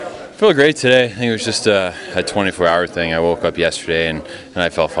Feel great today. I think it was just a 24-hour thing. I woke up yesterday and I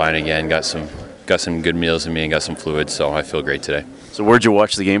felt fine again. Got some good meals in me and got some fluids, so I feel great today. So where'd you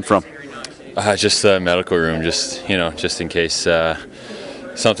watch the game from? Just the medical room, just in case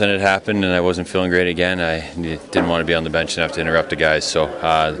something had happened and I wasn't feeling great again. I didn't want to be on the bench and have to interrupt the guys, so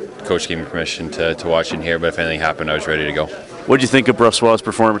coach gave me permission to watch in here. But if anything happened, I was ready to go. What did you think of Brossoit's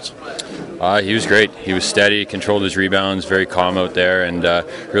performance? He was great. He was steady, controlled his rebounds, very calm out there, and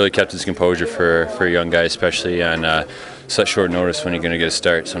really kept his composure for a young guy, especially on such short notice when you're going to get a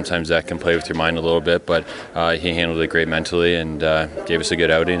start. Sometimes that can play with your mind a little bit, but he handled it great mentally and gave us a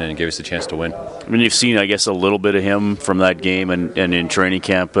good outing and gave us a chance to win. I mean, you've seen, I guess, a little bit of him from that game and in training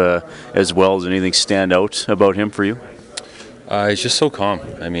camp as well. Does anything stand out about him for you? He's just so calm.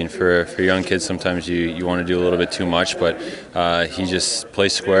 I mean, for young kids, sometimes you want to do a little bit too much, but he just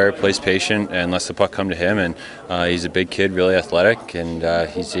plays square, plays patient, and lets the puck come to him. And he's a big kid, really athletic, and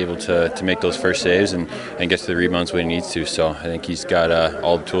he's able to make those first saves and get to the rebounds when he needs to. So I think he's got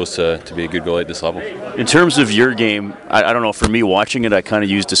all the tools to be a good goalie at this level. In terms of your game, I don't know, for me watching it, I kind of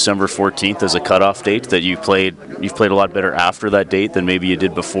used December 14th as a cutoff date, that you've played a lot better after that date than maybe you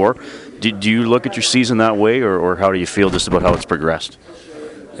did before. Do you look at your season that way, or how do you feel just about how it's progressed?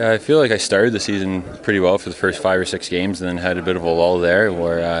 Yeah, I feel like I started the season pretty well for the first 5 or 6 games and then had a bit of a lull there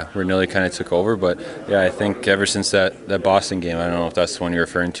where Nilly kind of took over. But, yeah, I think ever since that Boston game, I don't know if that's the one you're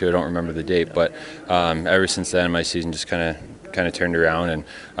referring to, I don't remember the date, but ever since then my season just kind of turned around,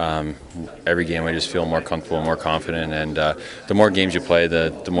 and every game I just feel more comfortable, more confident, and the more games you play,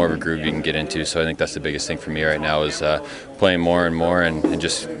 the more of a groove you can get into. So I think that's the biggest thing for me right now is playing more and more and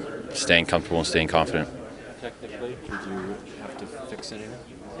just staying comfortable and staying confident. Technically, did you have to fix anything?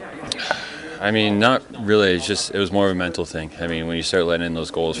 I mean, not really. It was more of a mental thing. I mean, when you start letting in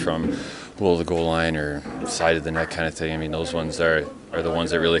those goals from below the goal line or side of the net kind of thing, I mean, those ones are the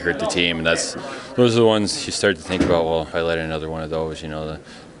ones that really hurt the team, and those are the ones you start to think about. Well, if I let in another one of those,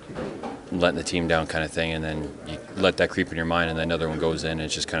 letting the team down kind of thing, and then you let that creep in your mind, and then another one goes in, and it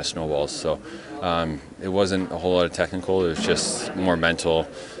just kind of snowballs. So it wasn't a whole lot of technical. It was just more mental,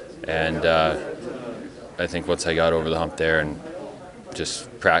 and I think once I got over the hump there and just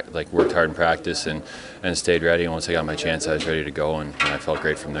worked hard in practice and stayed ready, and once I got my chance, I was ready to go, and I felt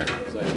great from there.